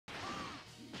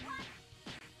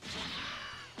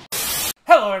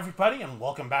Hello everybody, and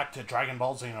welcome back to Dragon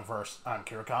Ball Xenoverse. I'm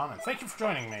Kirikon, and thank you for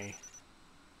joining me.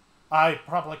 I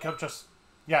probably could have just...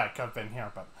 yeah, it could have been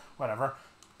here, but whatever.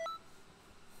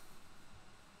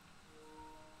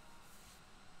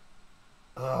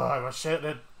 I wish it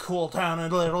would cool down a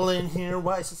little in here.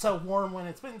 Why is it so warm when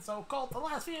it's been so cold the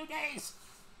last few days?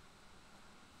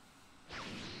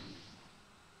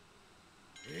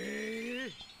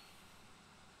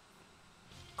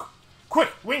 Quick,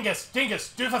 Wingus,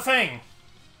 Dingus, do the thing!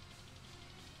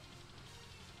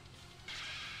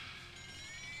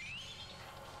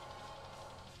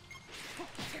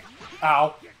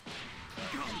 Ow.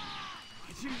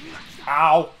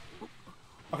 Ow.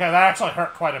 Okay, that actually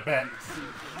hurt quite a bit.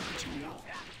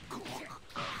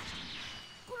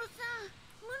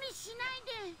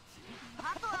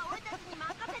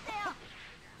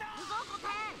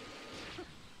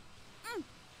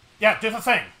 Yeah, do the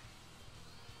thing.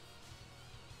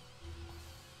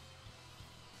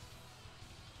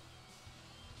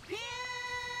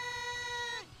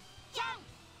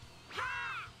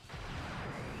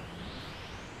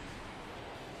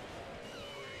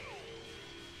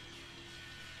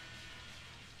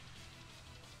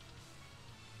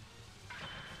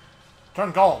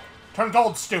 Turn gold. Turn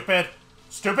gold, stupid.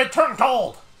 Stupid, turn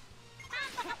gold.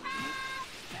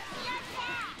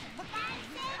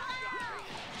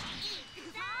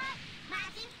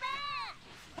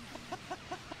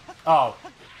 Oh.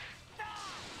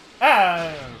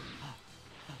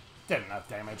 Did enough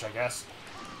damage, I guess.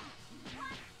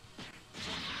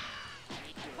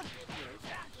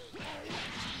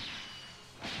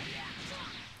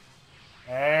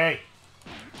 Hey.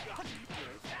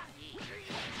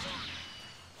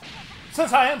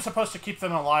 Since I am supposed to keep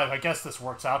them alive, I guess this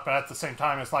works out, but at the same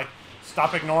time, it's like,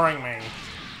 stop ignoring me.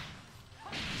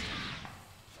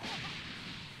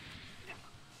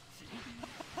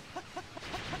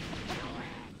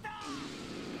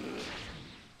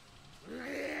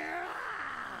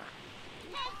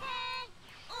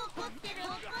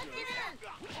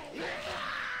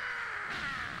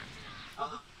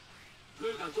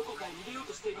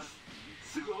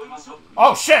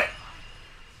 Oh, shit!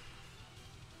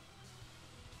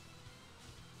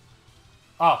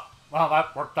 Oh, well,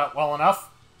 that worked out well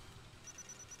enough.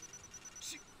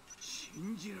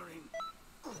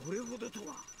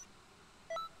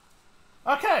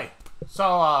 Okay,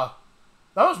 so,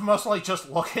 that was mostly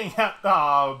just looking at,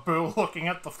 Boo looking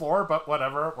at the floor, but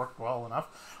whatever, it worked well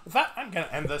enough. With that, I'm gonna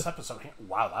end this episode here.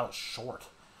 Wow, that was short.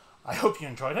 I hope you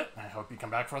enjoyed it, and I hope you come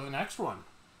back for the next one.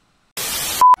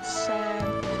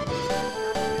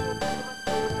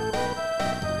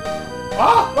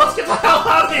 Oh, let's get the hell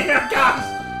out of here, guys!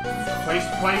 Please,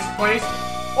 please, please.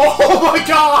 Oh my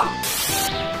god!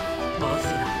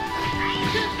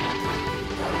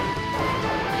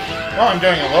 Well, I'm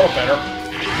doing a little better.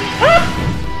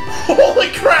 Holy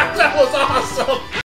crap, that was awesome!